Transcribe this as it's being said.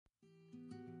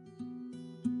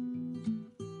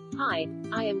Hi,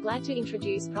 I am glad to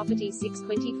introduce property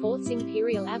 624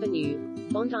 Imperial Avenue,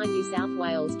 Bondi, New South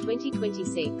Wales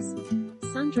 2026.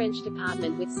 Sun-drenched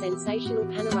apartment with sensational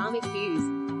panoramic views.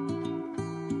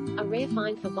 A rare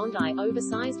find for Bondi,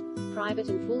 oversized, private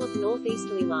and full of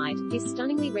northeasterly light. This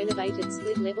stunningly renovated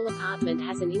split-level apartment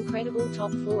has an incredible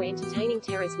top-floor entertaining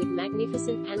terrace with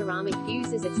magnificent panoramic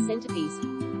views as its centerpiece,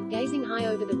 gazing high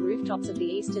over the rooftops of the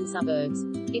eastern suburbs.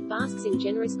 It basks in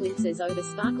generous glimpses over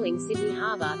sparkling Sydney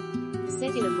Harbour.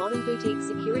 Set in a modern boutique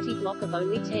security block of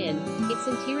only 10, its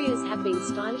interiors have been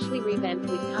stylishly revamped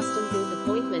with custom-built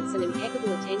appointments and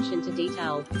impeccable attention to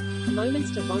detail.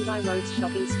 Moments to Bondi Road's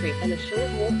shopping strip and a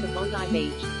short walk to Bondi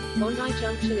Beach, Bondi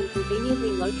Junction, and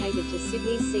conveniently located to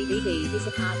Sydney's CBD. This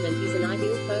apartment is an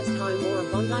ideal first home or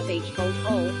a Bondi Beach bolt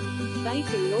hole.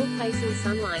 Bathed in north-facing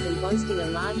sunlight and boasting a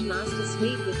large master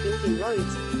suite with built-in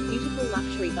robes, beautiful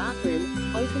luxury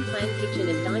bathroom, open-plan kitchen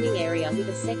and dining area with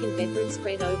a second bedroom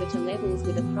spread over 2 levels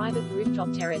with a private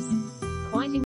rooftop terrace. Quite